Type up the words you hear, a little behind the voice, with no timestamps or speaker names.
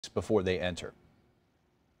before they enter.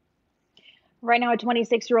 Right now, a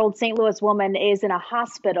 26-year-old St. Louis woman is in a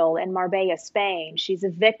hospital in Marbella, Spain. She's a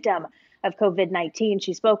victim of COVID-19.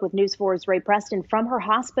 She spoke with News 4's Ray Preston from her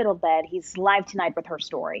hospital bed. He's live tonight with her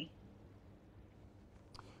story.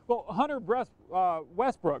 Well, Hunter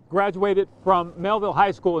Westbrook graduated from Melville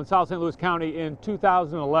High School in South St. Louis County in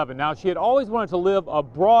 2011. Now, she had always wanted to live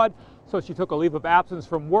abroad, so she took a leave of absence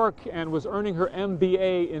from work and was earning her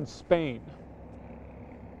MBA in Spain.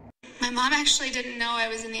 My mom actually didn't know I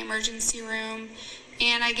was in the emergency room,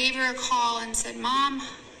 and I gave her a call and said, "Mom,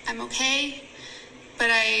 I'm okay, but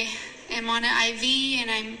I am on an IV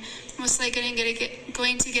and I'm most likely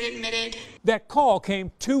going to get admitted." That call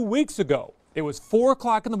came 2 weeks ago. It was 4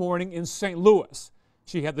 o'clock in the morning in St. Louis.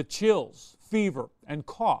 She had the chills, fever, and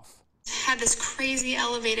cough. I had this crazy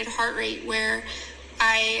elevated heart rate where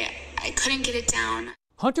I couldn't get it down.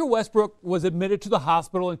 Hunter Westbrook was admitted to the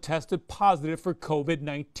hospital and tested positive for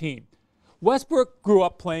COVID-19. Westbrook grew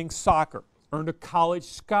up playing soccer, earned a college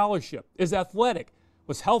scholarship, is athletic,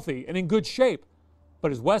 was healthy and in good shape.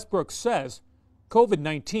 But as Westbrook says,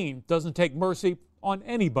 COVID-19 doesn't take mercy on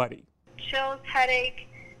anybody. Chills, headache,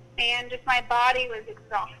 and just my body was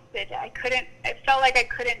exhausted. It felt like I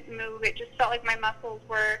couldn't move. It just felt like my muscles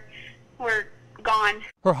were gone.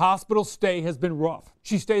 Her hospital stay has been rough.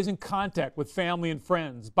 She stays in contact with family and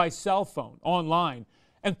friends by cell phone, online,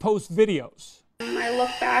 and posts videos. I look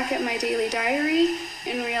back at my daily diary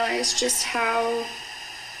and realize just how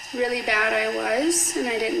really bad I was, and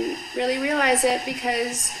I didn't really realize it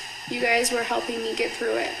because you guys were helping me get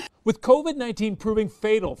through it. With COVID-19 proving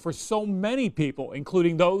fatal for so many people,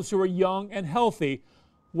 including those who are young and healthy,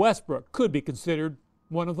 Westbrook could be considered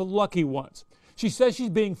one of the lucky ones. She says she's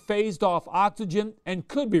being phased off oxygen and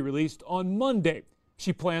could be released on Monday.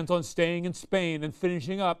 She plans on staying in Spain and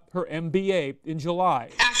finishing up her MBA in July.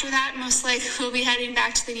 After that, most likely we'll be heading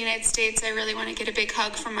back to the United States. I really want to get a big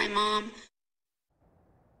hug from my mom.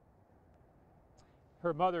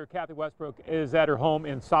 Her mother, Kathy Westbrook, is at her home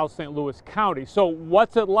in South St. Louis County. So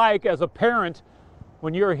what's it like as a parent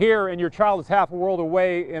when you're here and your child is half a world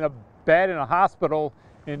away in a bed in a hospital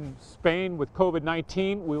in Spain with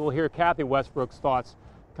COVID-19? We will hear Kathy Westbrook's thoughts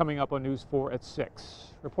coming up on News 4 at 6.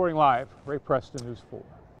 Reporting live, Ray Preston, News 4.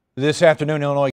 This afternoon, Illinois